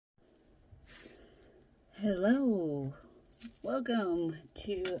Hello, welcome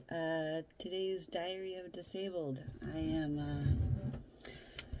to today's Diary of Disabled. I'm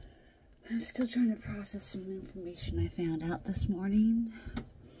still trying to process some information I found out this morning.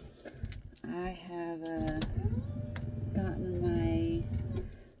 I have gotten my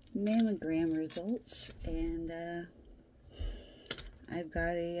mammogram results, and I've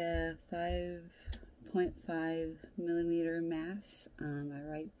got a 5.5 millimeter mass on my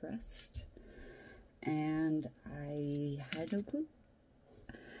right breast. And I had no clue,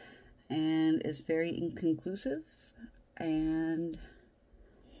 and it's very inconclusive, and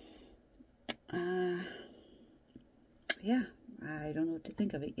yeah, I don't know what to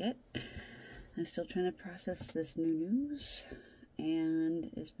think of it yet. I'm still trying to process this new news, and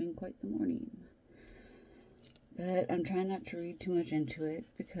it's been quite the morning. But I'm trying not to read too much into it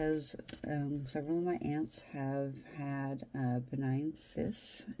because several of my aunts have had benign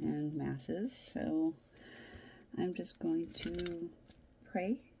cysts and masses, so I'm just going to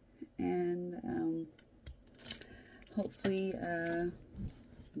pray and hopefully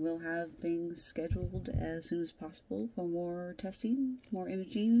we'll have things scheduled as soon as possible for more testing, more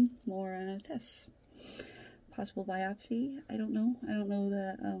imaging, more tests. Possible biopsy. I don't know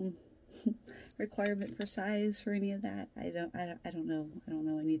the requirement for size for any of that. I don't know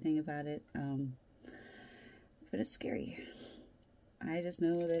anything about it. But it's scary. I just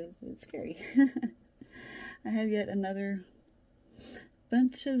know that it's scary. I have yet another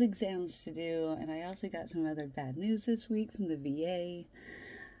bunch of exams to do, and I also got some other bad news this week from the VA.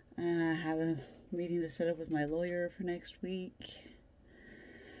 I have a meeting to set up with my lawyer for next week.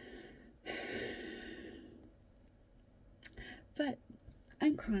 But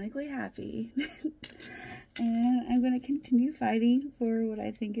I'm chronically happy, and I'm going to continue fighting for what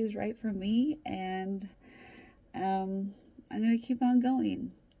I think is right for me, and I'm going to keep on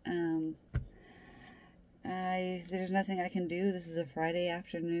going. There's nothing I can do. This is a Friday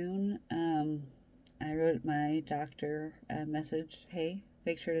afternoon. I wrote my doctor a message, hey,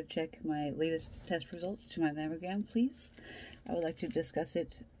 make sure to check my latest test results to my mammogram, please. I would like to discuss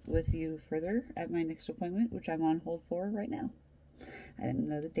it with you further at my next appointment, which I'm on hold for right now. I didn't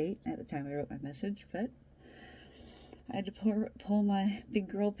know the date at the time I wrote my message, but I had to pull my big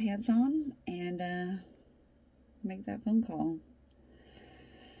girl pants on and make that phone call.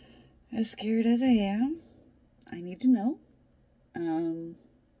 As scared as I am, I need to know. I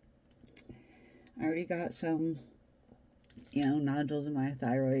already got some, nodules in my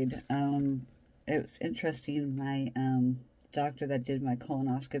thyroid. It was interesting. My doctor that did my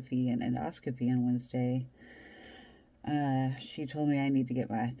colonoscopy and endoscopy on Wednesday, she told me I need to get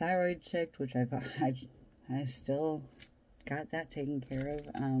my thyroid checked, which I still got that taken care of.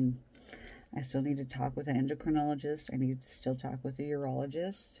 I still need to talk with an endocrinologist. I need to still talk with a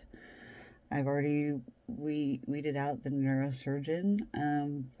urologist. I've already weeded out the neurosurgeon,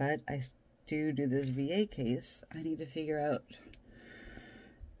 but I do this VA case. I need to figure out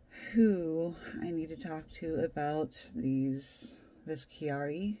who I need to talk to about this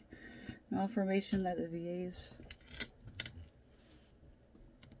Chiari malformation that the VA's.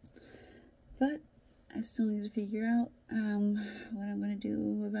 But I still need to figure out what I'm going to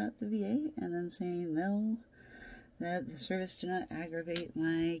do about the VA, and then saying no, that the service did not aggravate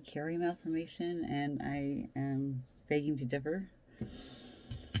my Chiari malformation, and I am begging to differ.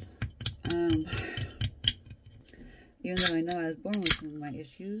 Even though I know I was born with some of my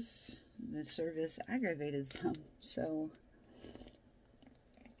issues, the service aggravated some, so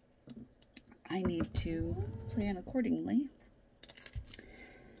I need to plan accordingly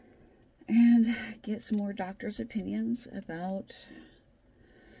and get some more doctors' opinions about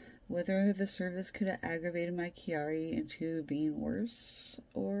whether the service could have aggravated my Chiari into being worse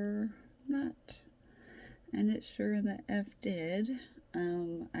or not. And it sure in the F did.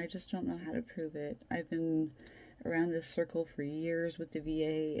 I just don't know how to prove it. I've been around this circle for years with the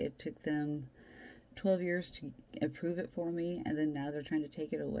VA. It took them 12 years to approve it for me, and then now they're trying to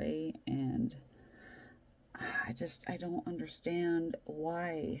take it away, and I don't understand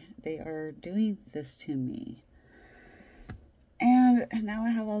why they are doing this to me. And now I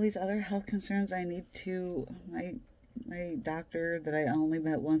have all these other health concerns. I need to, my doctor that I only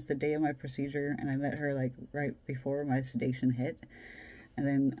met once the day of my procedure, and I met her like right before my sedation hit, and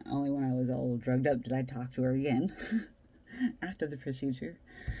then only when I was all drugged up did I talk to her again after the procedure.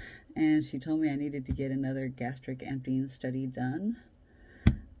 And she told me I needed to get another gastric emptying study done.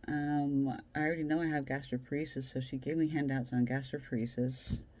 I already know I have gastroparesis, so she gave me handouts on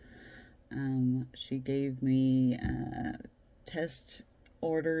gastroparesis. She gave me test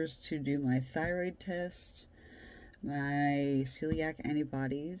orders to do my thyroid test, my celiac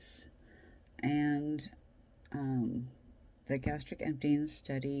antibodies, and the gastric emptying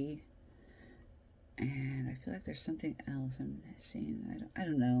study, and I feel like there's something else I'm missing. I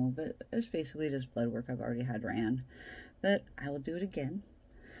don't know, but it's basically just blood work I've already had ran, but I will do it again.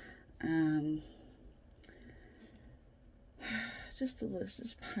 Just the list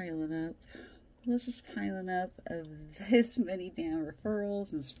is piling up. The list is piling up of this many damn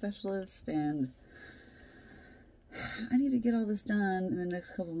referrals and specialists, and I need to get all this done in the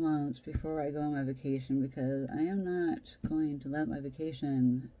next couple months before I go on my vacation, because I am not going to let my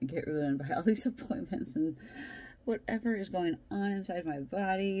vacation get ruined by all these appointments and whatever is going on inside my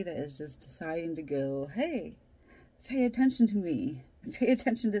body that is just deciding to go, hey, pay attention to me. Pay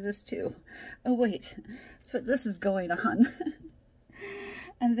attention to this too. Oh wait, but this is going on.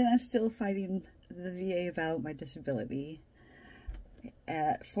 And then I'm still fighting the VA about my disability.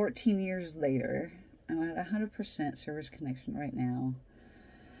 At 14 years later, I'm at 100% service connection right now.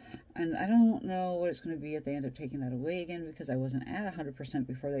 And I don't know what it's going to be if they end up taking that away again, because I wasn't at 100%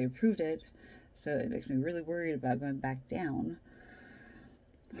 before they approved it. So it makes me really worried about going back down.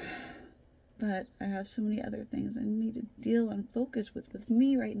 But I have so many other things I need to deal and focus with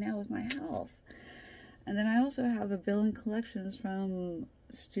me right now with my health. And then I also have a bill in collections from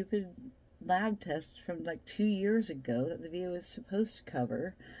stupid lab tests from like 2 years ago that the VA was supposed to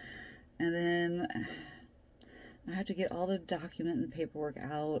cover. And then I have to get all the document and paperwork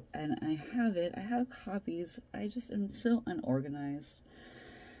out, and I have it. I have copies. I just am so unorganized.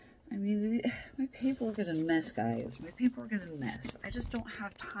 I mean, my paperwork is a mess, guys. My paperwork is a mess. I just don't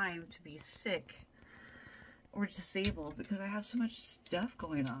have time to be sick or disabled because I have so much stuff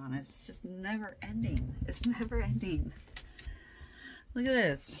going on. It's just never ending. It's never ending. Look at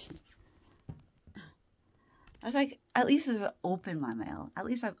this. I was like, at least I've opened my mail. At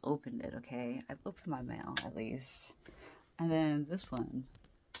least I've opened it, okay? I've opened my mail, at least. And then this one.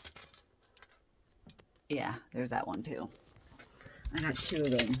 Yeah, there's that one, too. I got 2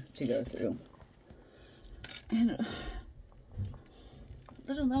 of them to go through. And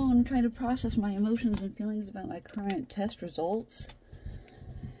let alone trying to process my emotions and feelings about my current test results.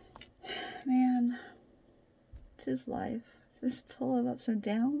 Man, this is life. This is full of ups and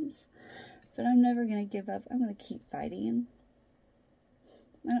downs. But I'm never going to give up. I'm going to keep fighting.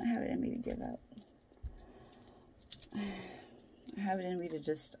 I don't have it in me to give up. I have it in me to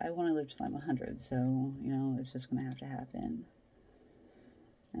just, I want to live till I'm 100. So, you know, it's just going to have to happen.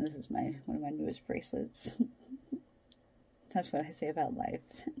 And this is one of my newest bracelets. That's what I say about life.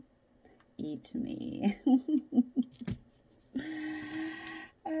 Eat me.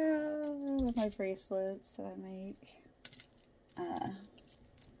 Oh, my bracelets that I make.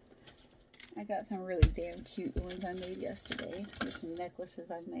 I got some really damn cute ones I made yesterday. There's some necklaces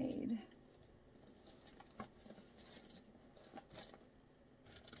I made.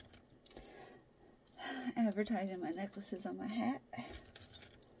 Advertising my necklaces on my hat.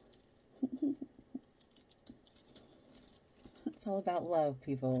 It's all about love,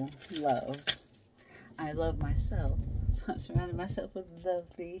 people. Love. I love myself. So I'm surrounding myself with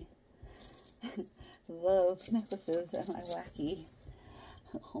lovely love necklaces and my wacky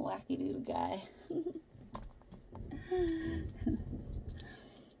doodle guy.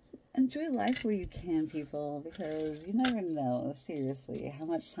 Enjoy life where you can, people, because you never know, seriously, how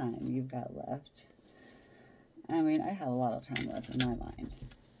much time you've got left. I mean, I have a lot of time left in my mind.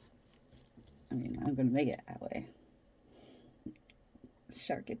 I mean, I'm going to make it that way.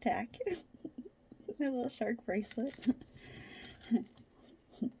 Shark attack. My little shark bracelet.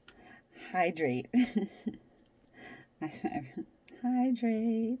 Hydrate.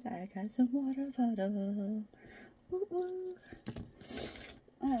 Hydrate. I got some water bottle. Woo woo.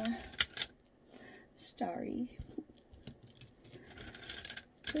 Starry.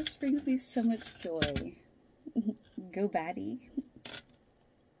 This brings me so much joy. Go Batty.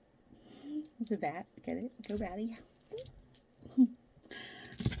 It's a bat. Get it? Go Batty.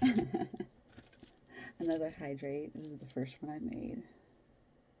 Another hydrate. This is the first one I made.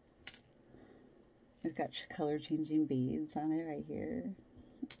 It's got color changing beads on it right here.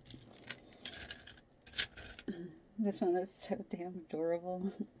 This one is so damn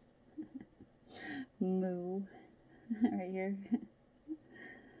adorable. Moo. Right here.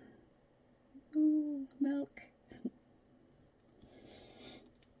 Ooh, milk.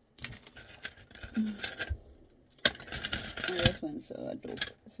 And this one's so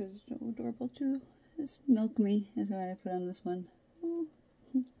adorable. This is so adorable too. This Milk Me is what I put on this one. Ooh.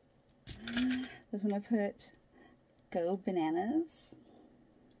 This one I put Go Bananas.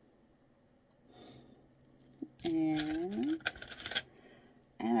 And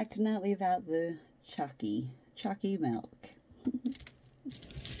I could not leave out the chalky milk.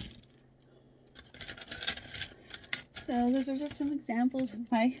 So those are just some examples of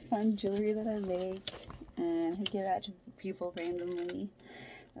my fun jewelry that I make and I give out to people randomly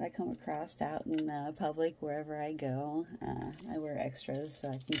that I come across out in public wherever I go. I wear extras so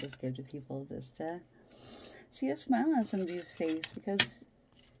I can just give to people just to see a smile on somebody's face, because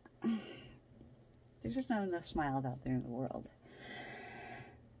there's just not enough smiles out there in the world.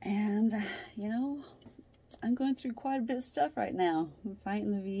 And, you know, I'm going through quite a bit of stuff right now. I'm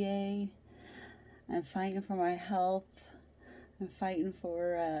fighting the VA. I'm fighting for my health. I'm fighting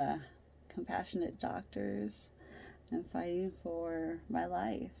for compassionate doctors. I'm fighting for my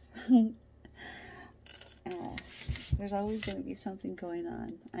life. There's always going to be something going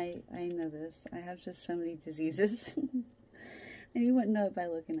on. I know this. I have just so many diseases. And you wouldn't know it by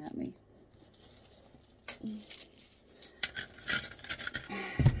looking at me.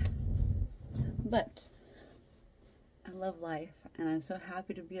 But I love life, and I'm so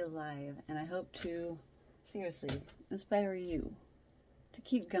happy to be alive, and I hope to, seriously, inspire you to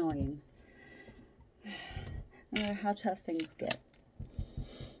keep going. No matter how tough things get.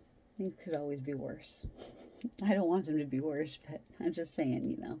 Things could always be worse. I don't want them to be worse, but I'm just saying,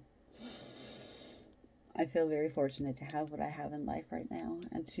 you know. I feel very fortunate to have what I have in life right now,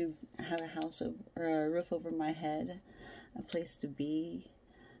 and to have a house or a roof over my head, a place to be,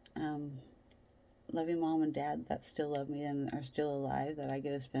 loving mom and dad that still love me and are still alive, that I get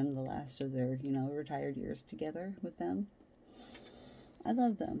to spend the last of their, you know, retired years together with them. I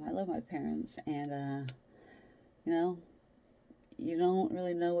love them. I love my parents, and, you know, you don't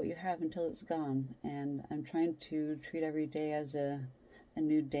really know what you have until it's gone, and I'm trying to treat every day as a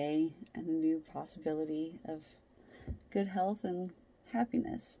new day and a new possibility of good health and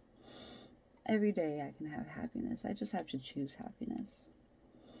happiness. Every day I can have happiness. I just have to choose happiness.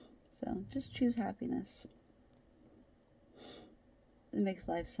 So just choose happiness. It makes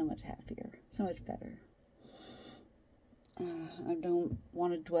life so much happier, so much better. I don't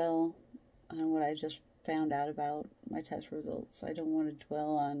want to dwell on what I just found out about my test results. I don't want to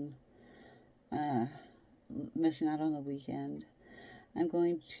dwell on missing out on the weekend. I'm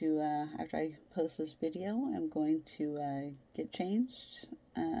going to, after I post this video, I'm going to get changed,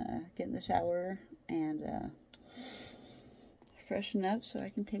 get in the shower, and freshen up so I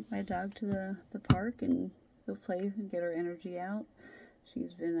can take my dog to the park and go play and get her energy out.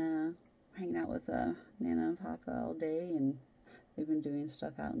 She's been hanging out with Nana and Papa all day, and they've been doing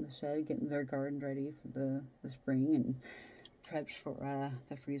stuff out in the shed, getting their garden ready for the spring and preps for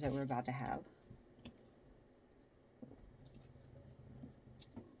the freeze that we're about to have.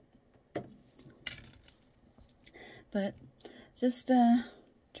 But just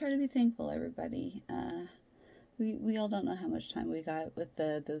try to be thankful, everybody. We all don't know how much time we got with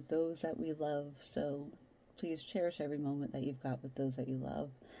those that we love, so please cherish every moment that you've got with those that you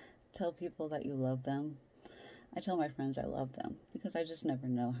love. Tell people that you love them. I tell my friends I love them, because I just never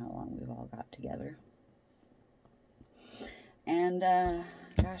know how long we've all got together. And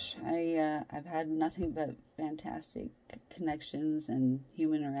gosh, I've had nothing but fantastic connections and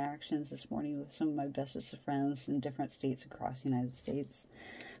human interactions this morning with some of my bestest of friends in different states across the United States.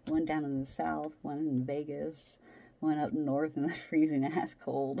 One down in the south, one in Vegas, one up north in the freezing ass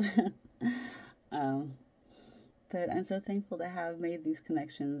cold. But I'm so thankful to have made these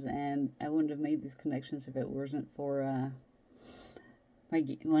connections, and I wouldn't have made these connections if it wasn't for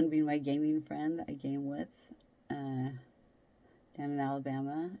one being my gaming friend I game with down in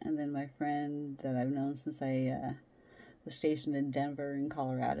Alabama, and then my friend that I've known since I was stationed in Denver in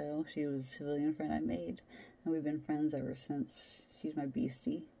Colorado. She was a civilian friend I made, and we've been friends ever since. She's my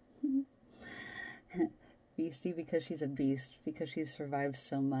beastie. Beastie because she's a beast, because she's survived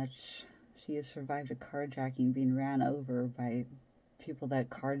so much. She has survived a carjacking, being ran over by people that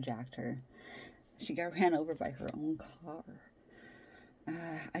carjacked her. She got ran over by her own car.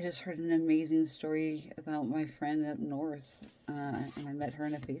 I just heard an amazing story about my friend up north, and I met her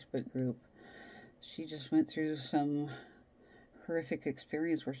in a Facebook group. She just went through some horrific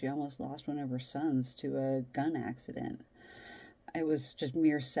experience where she almost lost one of her sons to a gun accident. It was just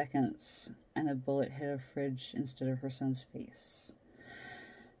mere seconds, and the bullet hit a fridge instead of her son's face.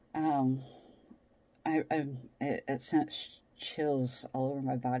 It sent chills all over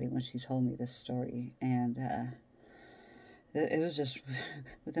my body when she told me this story, and it was just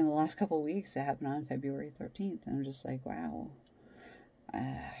within the last couple of weeks. It happened on February 13th, and I'm just like, wow.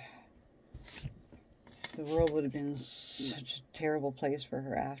 The world would have been such a terrible place for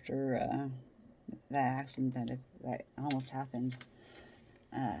her after that accident that almost happened.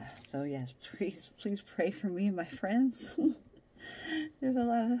 So yes, please pray for me and my friends. There's a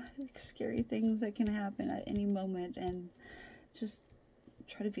lot of scary things that can happen at any moment, and just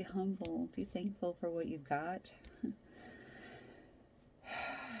try to be humble, be thankful for what you've got.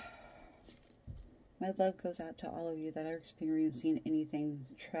 My love goes out to all of you that are experiencing anything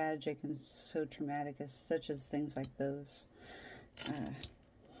tragic and so traumatic as such as things like those.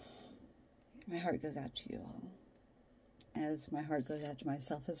 My heart goes out to you all. As my heart goes out to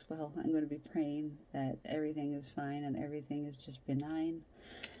myself as well. I'm going to be praying that everything is fine and everything is just benign.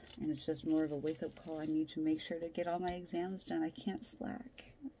 And it's just more of a wake-up call. I need to make sure to get all my exams done. I can't slack.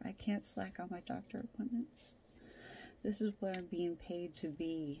 I can't slack on my doctor appointments. This is what I'm being paid to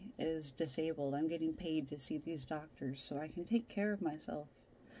be, is disabled. I'm getting paid to see these doctors so I can take care of myself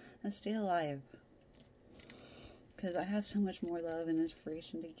and stay alive. Because I have so much more love and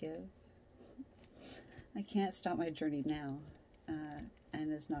inspiration to give. I can't stop my journey now,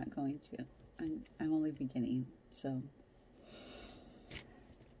 and it's not going to. I'm only beginning, so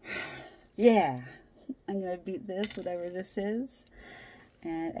yeah, I'm gonna beat this, whatever this is,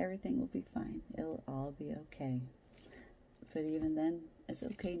 and everything will be fine. It'll all be okay. But even then, it's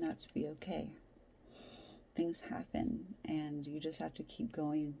okay not to be okay. Things happen, and you just have to keep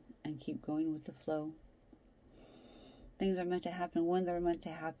going and keep going with the flow. Things are meant to happen when they're meant to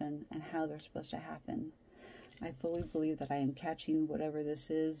happen and how they're supposed to happen. I fully believe that I am catching whatever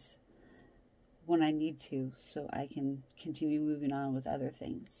this is when I need to, so I can continue moving on with other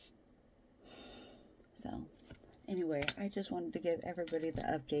things. So, anyway, I just wanted to give everybody the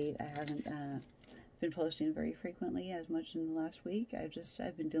update. I haven't been posting very frequently as much in the last week.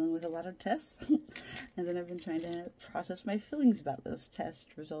 I've been dealing with a lot of tests, and then I've been trying to process my feelings about those test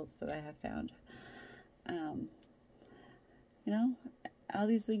results that I have found. You know, all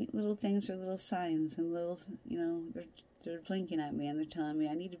these little things are little signs and little, you know, they're blinking at me and they're telling me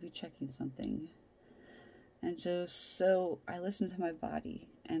I need to be checking something. And just so I listen to my body,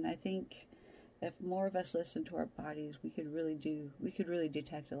 and I think if more of us listen to our bodies, we could really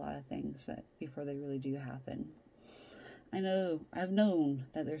detect a lot of things that before they really do happen. I've known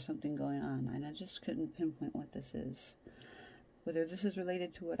that there's something going on, and I just couldn't pinpoint what this is. Whether this is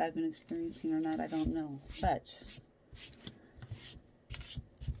related to what I've been experiencing or not, I don't know. But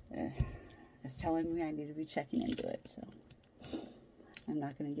it's telling me I need to be checking into it, so I'm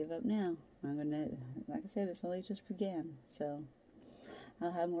not going to give up now. I'm going to, like I said, it's only just began, so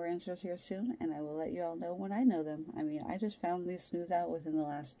I'll have more answers here soon, and I will let you all know when I know them. I mean, I just found these news out within the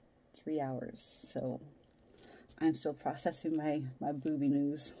last 3 hours, so I'm still processing my booby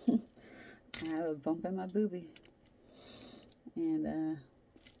news. I have a bump in my boobie, and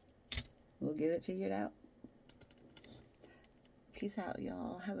we'll get it figured out. Peace out,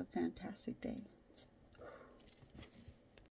 y'all. Have a fantastic day.